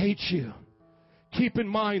world hates you, keep in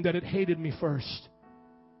mind that it hated me first.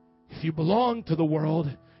 If you belong to the world,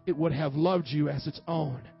 it would have loved you as its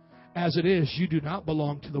own. As it is, you do not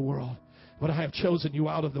belong to the world, but I have chosen you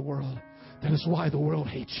out of the world. That is why the world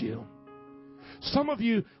hates you. Some of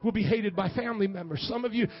you will be hated by family members. Some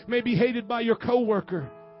of you may be hated by your coworker.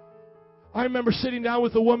 I remember sitting down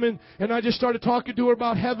with a woman and I just started talking to her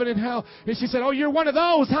about heaven and hell. And she said, oh, you're one of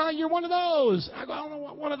those, huh? You're one of those. I go, I don't know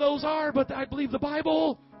what one of those are, but I believe the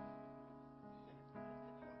Bible.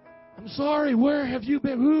 I'm sorry, where have you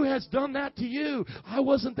been? Who has done that to you? I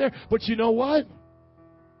wasn't there. But you know what?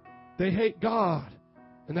 They hate God.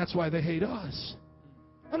 And that's why they hate us.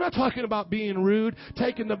 I'm not talking about being rude,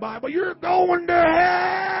 taking the Bible. You're going to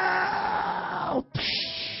hell.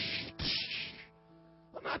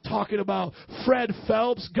 I'm not talking about Fred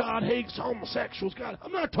Phelps. God hates homosexuals. God,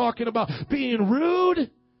 I'm not talking about being rude.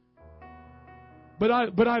 But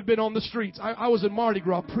I've been on the streets. I was in Mardi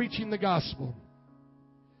Gras preaching the gospel.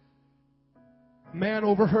 Man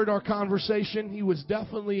overheard our conversation. He was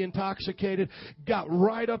definitely intoxicated. Got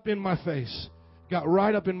right up in my face. Got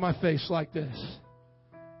right up in my face like this.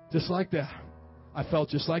 Just like that. I felt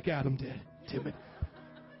just like Adam did.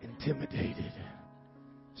 Intimidated.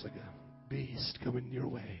 It's like a beast coming your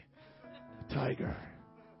way. A tiger.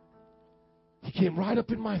 He came right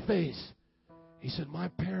up in my face. He said, my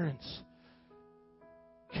parents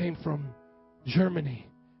came from Germany.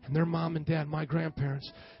 And their mom and dad, my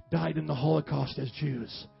grandparents, died in the Holocaust as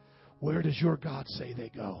Jews. Where does your God say they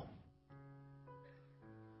go?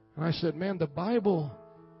 And I said, man, the Bible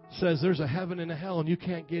says there's a heaven and a hell and you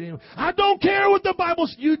can't get in. I don't care what the Bible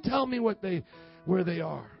says. You tell me where they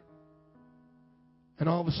are. And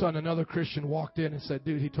all of a sudden another Christian walked in and said,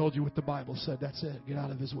 dude, he told you what the Bible said. That's it. Get out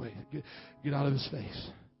of his way. Get out of his face.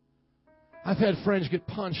 I've had friends get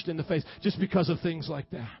punched in the face just because of things like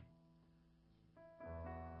that.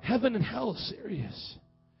 Heaven and hell is serious.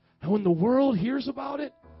 And when the world hears about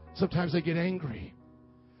it, sometimes they get angry.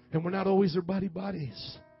 And we're not always their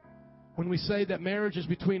buddies. When we say that marriage is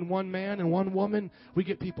between one man and one woman, we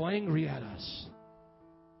get people angry at us.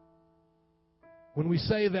 When we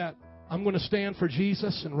say that I'm going to stand for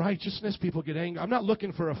Jesus and righteousness, people get angry. I'm not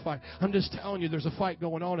looking for a fight. I'm just telling you there's a fight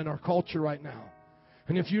going on in our culture right now.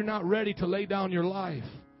 And if you're not ready to lay down your life,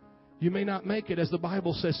 you may not make it, as the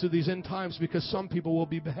Bible says, through these end times, because some people will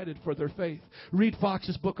be beheaded for their faith. Read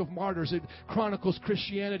Fox's Book of Martyrs. It chronicles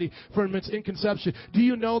Christianity from its inconception. Do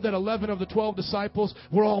you know that 11 of the 12 disciples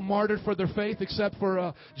were all martyred for their faith, except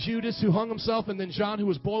for Judas, who hung himself, and then John, who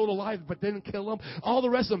was boiled alive but didn't kill him? All the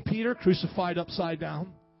rest of them, Peter, crucified upside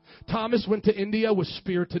down. Thomas went to India, was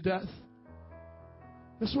speared to death.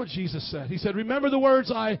 This is what Jesus said. He said, remember the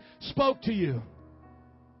words I spoke to you.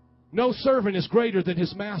 No servant is greater than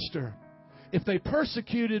his master. If they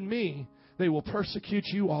persecuted me, they will persecute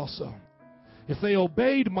you also. If they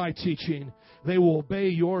obeyed my teaching, they will obey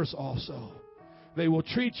yours also. They will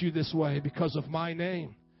treat you this way because of my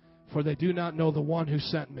name, for they do not know the one who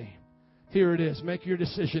sent me. Here it is. Make your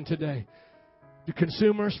decision today. Do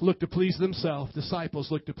consumers look to please themselves? Disciples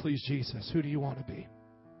look to please Jesus. Who do you want to be?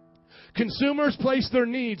 Consumers place their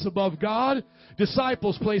needs above God.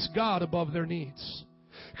 Disciples place God above their needs.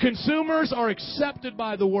 Consumers are accepted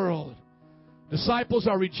by the world. Disciples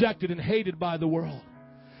are rejected and hated by the world.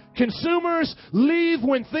 Consumers leave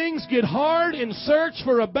when things get hard in search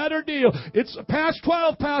for a better deal. It's past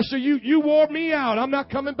 12, Pastor. You wore me out. I'm not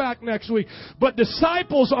coming back next week. But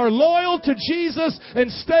disciples are loyal to Jesus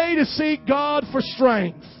and stay to seek God for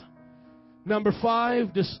strength. Number 5,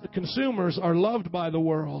 consumers are loved by the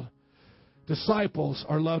world. Disciples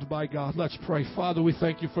are loved by God. Let's pray. Father, we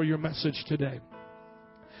thank you for your message today.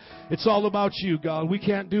 It's all about you, God. We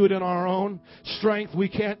can't do it in our own strength. We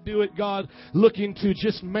can't do it, God, looking to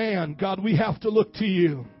just man. God, we have to look to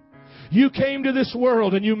you. You came to this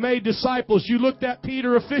world and you made disciples. You looked at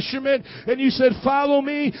Peter, a fisherman, and you said, follow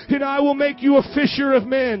me and I will make you a fisher of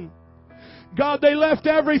men. God, they left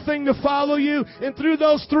everything to follow you. And through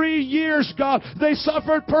those 3 years, God, they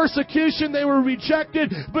suffered persecution. They were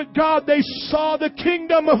rejected. But God, they saw the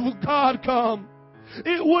kingdom of God come.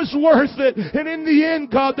 It was worth it. And in the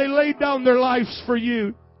end, God, they laid down their lives for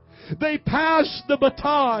you. They passed the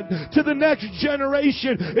baton to the next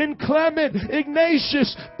generation. In Clement,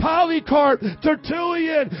 Ignatius, Polycarp,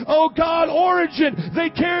 Tertullian, oh God, Origen, they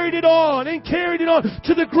carried it on and carried it on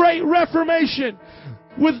to the Great Reformation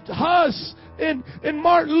with Huss and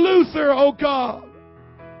Martin Luther, oh God.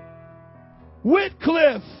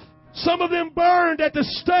 Wycliffe, some of them burned at the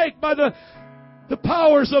stake by the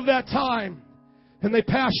powers of that time. And they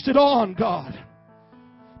passed it on, God,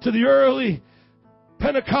 to the early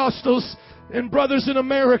Pentecostals and brothers in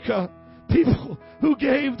America, people who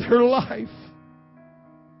gave their life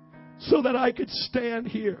so that I could stand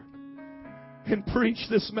here and preach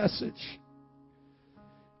this message.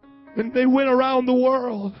 And they went around the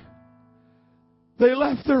world. They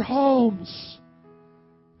left their homes.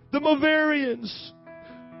 The Moravians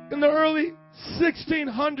in the early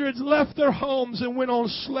 1600s left their homes and went on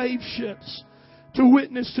slave ships to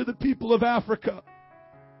witness to the people of Africa.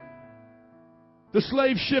 The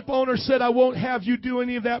slave ship owner said, I won't have you do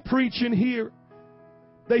any of that preaching here.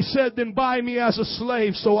 They said, then buy me as a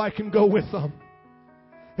slave so I can go with them.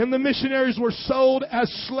 And the missionaries were sold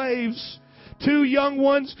as slaves. 2 young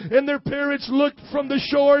ones, and their parents looked from the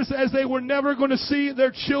shores as they were never going to see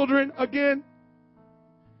their children again.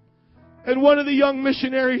 And one of the young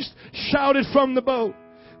missionaries shouted from the boat,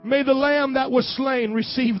 may the lamb that was slain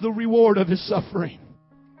receive the reward of his suffering.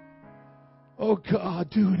 Oh God,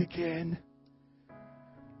 do it again.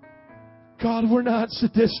 God, we're not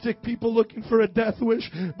sadistic people looking for a death wish,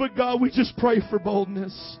 but God, we just pray for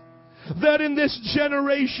boldness. that in this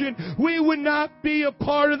generation we would not be a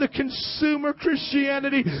part of the consumer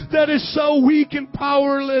Christianity that is so weak and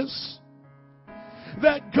powerless.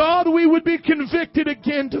 That, God, we would be convicted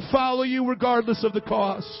again to follow you regardless of the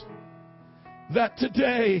cost. That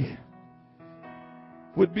today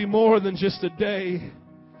would be more than just a day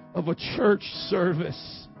of a church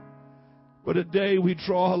service, but a day we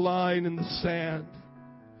draw a line in the sand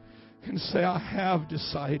and say, I have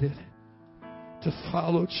decided to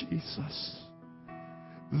follow Jesus.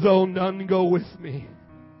 Though none go with me,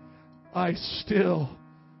 I still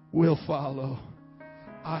will follow.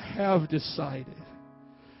 I have decided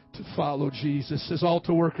to follow Jesus. As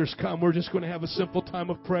altar workers come, we're just going to have a simple time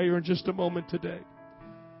of prayer in just a moment today.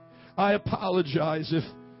 I apologize if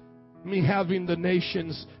me having the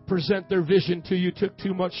nations present their vision to you took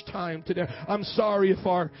too much time today. I'm sorry if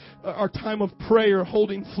our time of prayer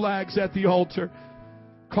holding flags at the altar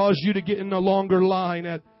caused you to get in a longer line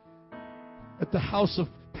at the House of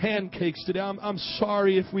Pancakes today. I'm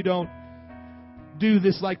sorry if we don't do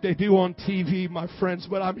this like they do on TV, my friends,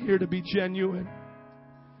 but I'm here to be genuine.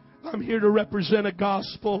 I'm here to represent a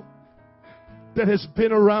gospel that has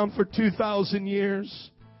been around for 2,000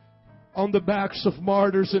 years on the backs of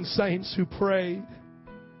martyrs and saints who prayed.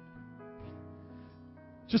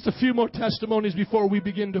 Just a few more testimonies before we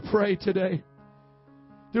begin to pray today.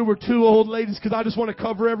 There were two old ladies, because I just want to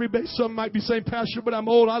cover every base. Some might be saying, Pastor, but I'm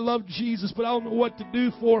old. I love Jesus, but I don't know what to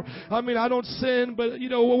do for. I mean, I don't sin, but,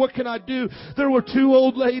 well, what can I do? There were two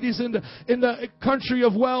old ladies in the country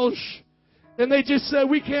of Welsh. And they just said,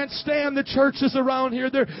 we can't stand the churches around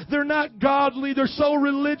here. They're not godly. They're so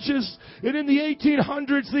religious. And in the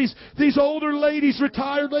 1800s, these older ladies,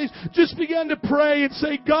 retired ladies, just began to pray and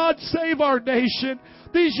say, God, save our nation.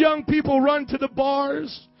 These young people run to the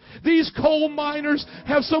bars. These coal miners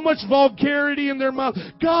have so much vulgarity in their mouth.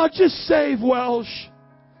 God, just save Welsh.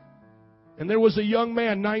 And there was a young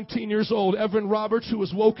man, 19 years old, Evan Roberts, who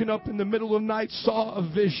was woken up in the middle of the night, saw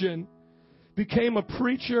a vision, became a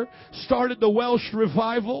preacher, started the Welsh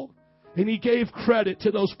revival, and he gave credit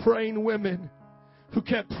to those praying women who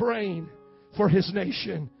kept praying for his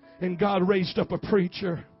nation, and God raised up a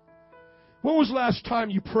preacher. When was the last time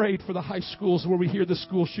you prayed for the high schools where we hear the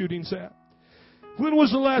school shootings at? When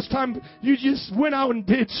was the last time you just went out and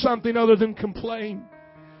did something other than complain?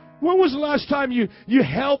 When was the last time you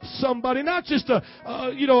helped somebody? Not just a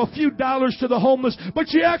few dollars to the homeless, but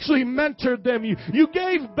you actually mentored them. You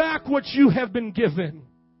gave back what you have been given.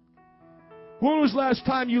 When was the last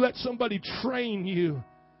time you let somebody train you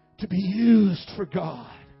to be used for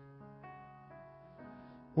God?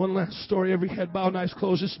 One last story. Every head bowed and eyes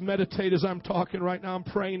closed. Just meditate as I'm talking right now. I'm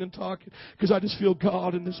praying and talking because I just feel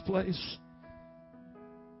God in this place.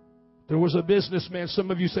 There was a businessman.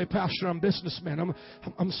 Some of you say, Pastor, I'm a businessman.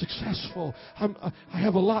 I'm successful. I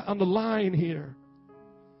have a lot on the line here.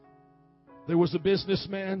 There was a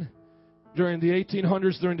businessman during the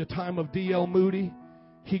 1800s, during the time of D.L. Moody.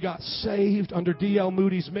 He got saved under D.L.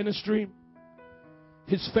 Moody's ministry.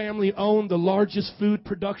 His family owned the largest food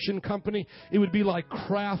production company. It would be like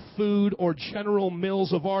Kraft Food or General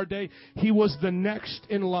Mills of our day. He was the next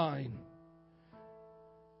in line.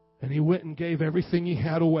 And he went and gave everything he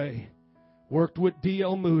had away. Worked with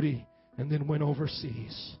D.L. Moody, and then went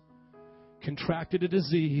overseas. Contracted a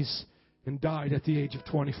disease and died at the age of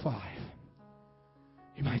 25.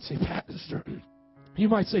 You might say, Pastor,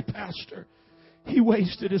 he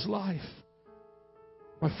wasted his life.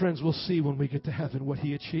 My friends, we'll see when we get to heaven what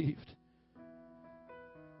he achieved.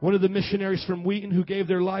 One of the missionaries from Wheaton who gave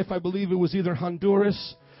their life, I believe it was either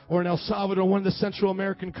Honduras or in El Salvador, one of the Central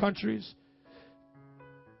American countries.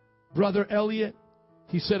 Brother Elliot,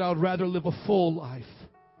 he said, I would rather live a full life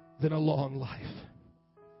than a long life.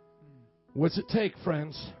 What's it take,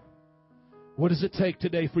 friends? What does it take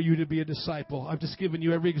today for you to be a disciple? I've just given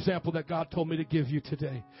you every example that God told me to give you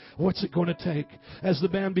today. What's it going to take? As the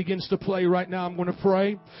band begins to play right now, I'm going to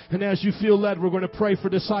pray. And as you feel led, we're going to pray for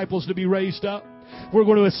disciples to be raised up. We're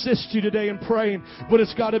going to assist you today in praying, but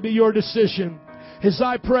it's got to be your decision. As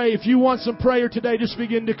I pray, if you want some prayer today, just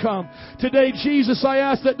begin to come. Today, Jesus, I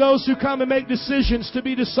ask that those who come and make decisions to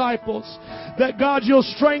be disciples, that God, you'll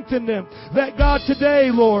strengthen them. That God, today,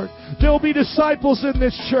 Lord, there'll be disciples in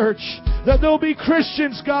this church. That there'll be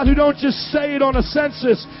Christians, God, who don't just say it on a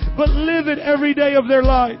census, but live it every day of their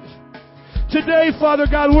life. Today, Father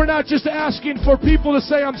God, we're not just asking for people to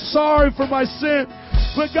say, I'm sorry for my sin.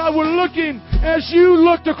 But God, we're looking, as you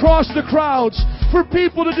looked across the crowds, for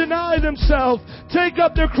people to deny themselves, take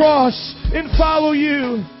up their cross, and follow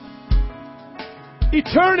you.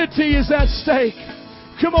 Eternity is at stake.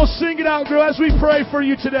 Come on, sing it out, girl, as we pray for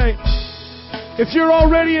you today. If you're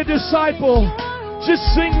already a disciple,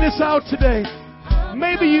 Just sing this out today.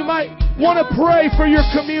 Maybe you might want to pray for your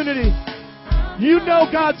community. You know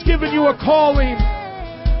God's given you a calling.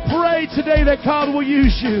 Pray today that God will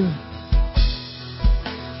use you.